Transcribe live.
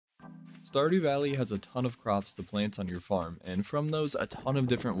Stardew Valley has a ton of crops to plant on your farm, and from those, a ton of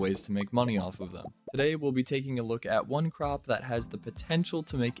different ways to make money off of them. Today, we'll be taking a look at one crop that has the potential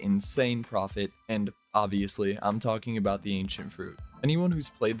to make insane profit, and obviously, I'm talking about the ancient fruit. Anyone who's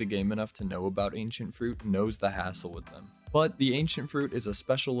played the game enough to know about ancient fruit knows the hassle with them. But the ancient fruit is a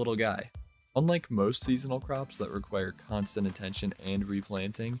special little guy. Unlike most seasonal crops that require constant attention and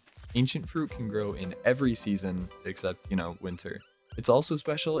replanting, ancient fruit can grow in every season except, winter. It's also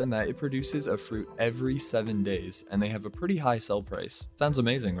special in that it produces a fruit every 7 days, and they have a pretty high sell price. Sounds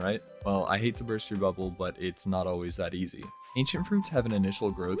amazing, right? Well, I hate to burst your bubble, but it's not always that easy. Ancient fruits have an initial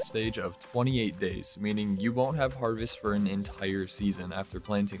growth stage of 28 days, meaning you won't have harvest for an entire season after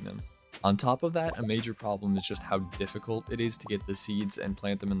planting them. On top of that, a major problem is just how difficult it is to get the seeds and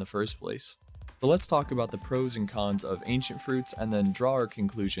plant them in the first place. So let's talk about the pros and cons of ancient fruits and then draw our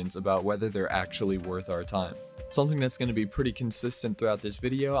conclusions about whether they're actually worth our time. Something that's going to be pretty consistent throughout this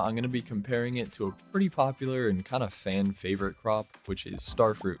video, I'm going to be comparing it to a pretty popular and kind of fan favorite crop, which is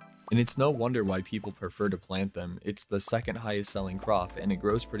Starfruit. And it's no wonder why people prefer to plant them. It's the second highest selling crop and it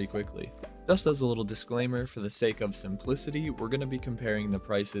grows pretty quickly. Just as a little disclaimer, for the sake of simplicity, we're going to be comparing the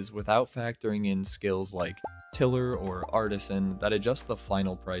prices without factoring in skills like tiller or artisan that adjust the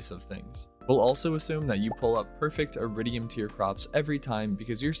final price of things. We'll also assume that you pull up perfect iridium tier crops every time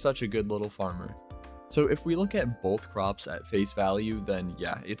because you're such a good little farmer. So if we look at both crops at face value, then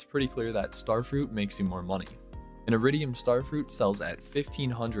yeah, it's pretty clear that Starfruit makes you more money. An iridium Starfruit sells at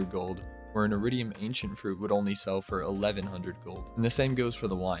 1500 gold, where an iridium ancient fruit would only sell for 1100 gold. And the same goes for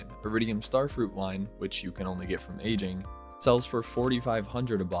the wine. Iridium Starfruit wine, which you can only get from aging, sells for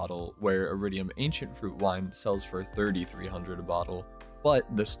 4500 a bottle, where iridium ancient fruit wine sells for 3300 a bottle.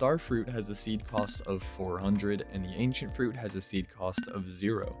 But the Starfruit has a seed cost of 400 and the ancient fruit has a seed cost of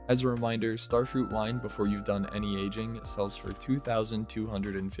 0. As a reminder, Starfruit wine before you've done any aging sells for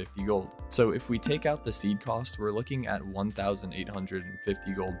 2250 gold. So if we take out the seed cost, we're looking at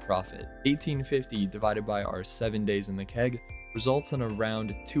 1850 gold profit. 1850 divided by our 7 days in the keg results in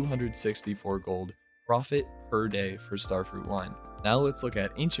around 264 gold profit per day for Starfruit wine. Now let's look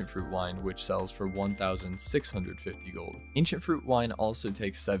at ancient fruit wine, which sells for 1650 gold. Ancient fruit wine also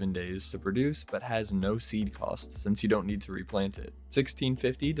takes 7 days to produce, but has no seed cost since you don't need to replant it.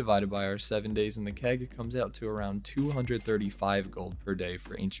 1650 divided by our 7 days in the keg comes out to around 235 gold per day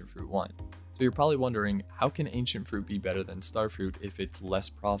for ancient fruit wine. So you're probably wondering, how can ancient fruit be better than Starfruit if it's less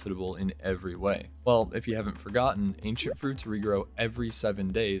profitable in every way? Well, if you haven't forgotten, ancient fruits regrow every 7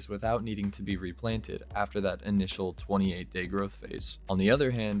 days without needing to be replanted after that initial 28-day growth phase. On the other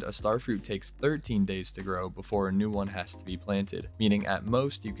hand, a Starfruit takes 13 days to grow before a new one has to be planted, meaning at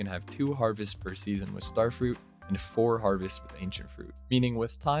most you can have 2 harvests per season with Starfruit and 4 harvests with ancient fruit. Meaning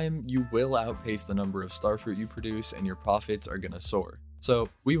with time, you will outpace the number of Starfruit you produce and your profits are gonna soar. So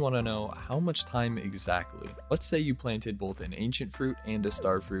we want to know how much time exactly. Let's say you planted both an ancient fruit and a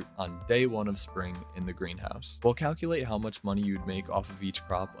Starfruit on day 1 of spring in the greenhouse. We'll calculate how much money you'd make off of each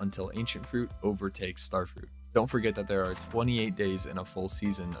crop until ancient fruit overtakes Starfruit. Don't forget that there are 28 days in a full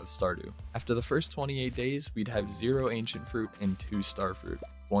season of Stardew. After the first 28 days, we'd have 0 ancient fruit and 2 Starfruit.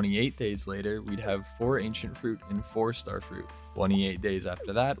 28 days later, we'd have 4 ancient fruit and 4 Starfruit. 28 days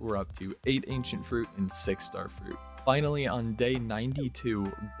after that, we're up to 8 ancient fruit and 6 Starfruit. Finally, on day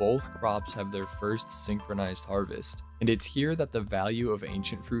 92, both crops have their first synchronized harvest, and it's here that the value of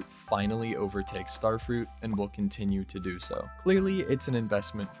ancient fruit finally overtakes Starfruit and will continue to do so. Clearly, it's an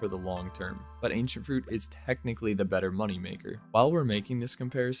investment for the long term, but ancient fruit is technically the better moneymaker. While we're making this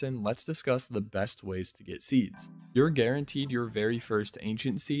comparison, let's discuss the best ways to get seeds. You're guaranteed your very first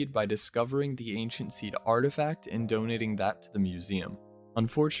ancient seed by discovering the ancient seed artifact and donating that to the museum.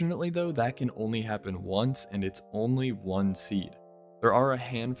 Unfortunately though, that can only happen once and it's only 1 seed. There are a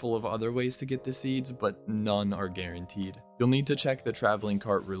handful of other ways to get the seeds, but none are guaranteed. You'll need to check the traveling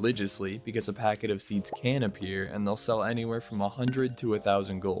cart religiously because a packet of seeds can appear and they'll sell anywhere from 100 to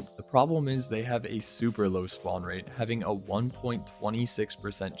 1000 gold. The problem is they have a super low spawn rate, having a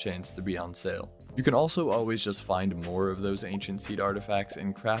 1.26% chance to be on sale. You can also always just find more of those ancient seed artifacts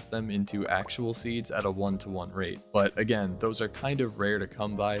and craft them into actual seeds at a 1-to-1 rate. But again, those are kind of rare to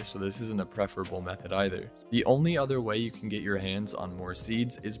come by, so this isn't a preferable method either. The only other way you can get your hands on more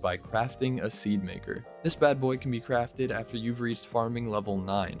seeds is by crafting a seed maker. This bad boy can be crafted after you've reached farming level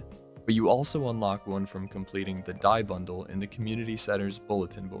 9. But you also unlock one from completing the dye bundle in the community center's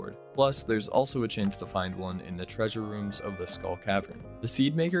bulletin board. Plus, there's also a chance to find one in the treasure rooms of the Skull Cavern. The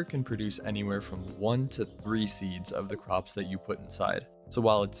seed maker can produce anywhere from 1 to 3 seeds of the crops that you put inside. So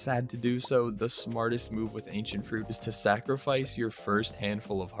while it's sad to do so, the smartest move with ancient fruit is to sacrifice your first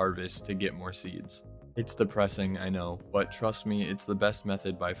handful of harvests to get more seeds. It's depressing, I know, but trust me, it's the best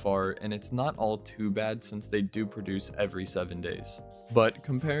method by far, and it's not all too bad since they do produce every 7 days. But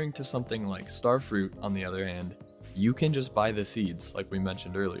comparing to something like Starfruit, on the other hand, you can just buy the seeds, like we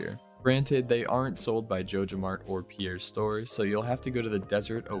mentioned earlier. Granted, they aren't sold by JojaMart or Pierre's store, so you'll have to go to the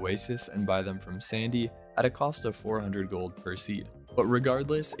Desert Oasis and buy them from Sandy at a cost of 400 gold per seed. But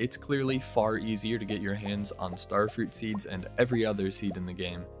regardless, it's clearly far easier to get your hands on Starfruit seeds and every other seed in the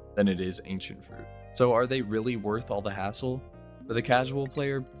game than it is Ancient Fruit. So are they really worth all the hassle? For the casual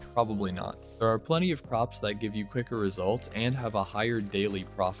player, probably not. There are plenty of crops that give you quicker results and have a higher daily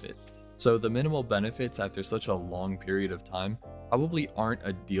profit. So the minimal benefits after such a long period of time probably aren't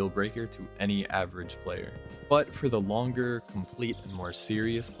a deal breaker to any average player. But for the longer, complete, and more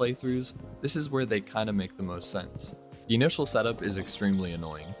serious playthroughs, this is where they kind of make the most sense. The initial setup is extremely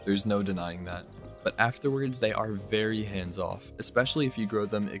annoying, there's no denying that. But afterwards they are very hands-off, especially if you grow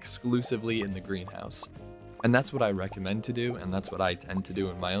them exclusively in the greenhouse. And that's what I recommend to do, and that's what I tend to do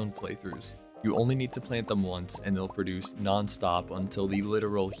in my own playthroughs. You only need to plant them once and they'll produce non-stop until the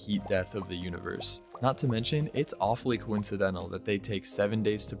literal heat death of the universe. Not to mention, it's awfully coincidental that they take 7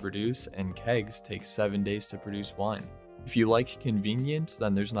 days to produce and kegs take 7 days to produce wine. If you like convenience,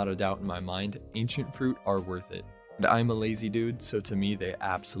 then there's not a doubt in my mind, Ancient Fruit are worth it. And I'm a lazy dude, so to me they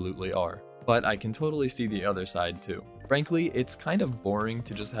absolutely are. But I can totally see the other side too. Frankly, it's kind of boring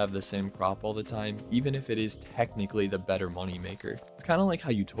to just have the same crop all the time, even if it is technically the better money maker. It's kind of like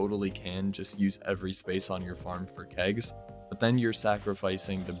how you totally can just use every space on your farm for kegs, but then you're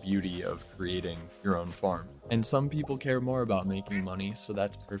sacrificing the beauty of creating your own farm. And some people care more about making money, so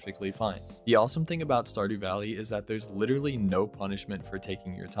that's perfectly fine. The awesome thing about Stardew Valley is that there's literally no punishment for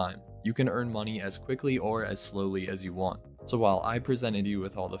taking your time. You can earn money as quickly or as slowly as you want. So while I presented you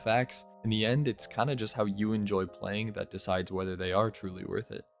with all the facts, in the end, it's kind of just how you enjoy playing that decides whether they are truly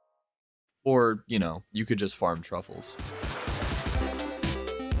worth it. Or, you know, you could just farm truffles.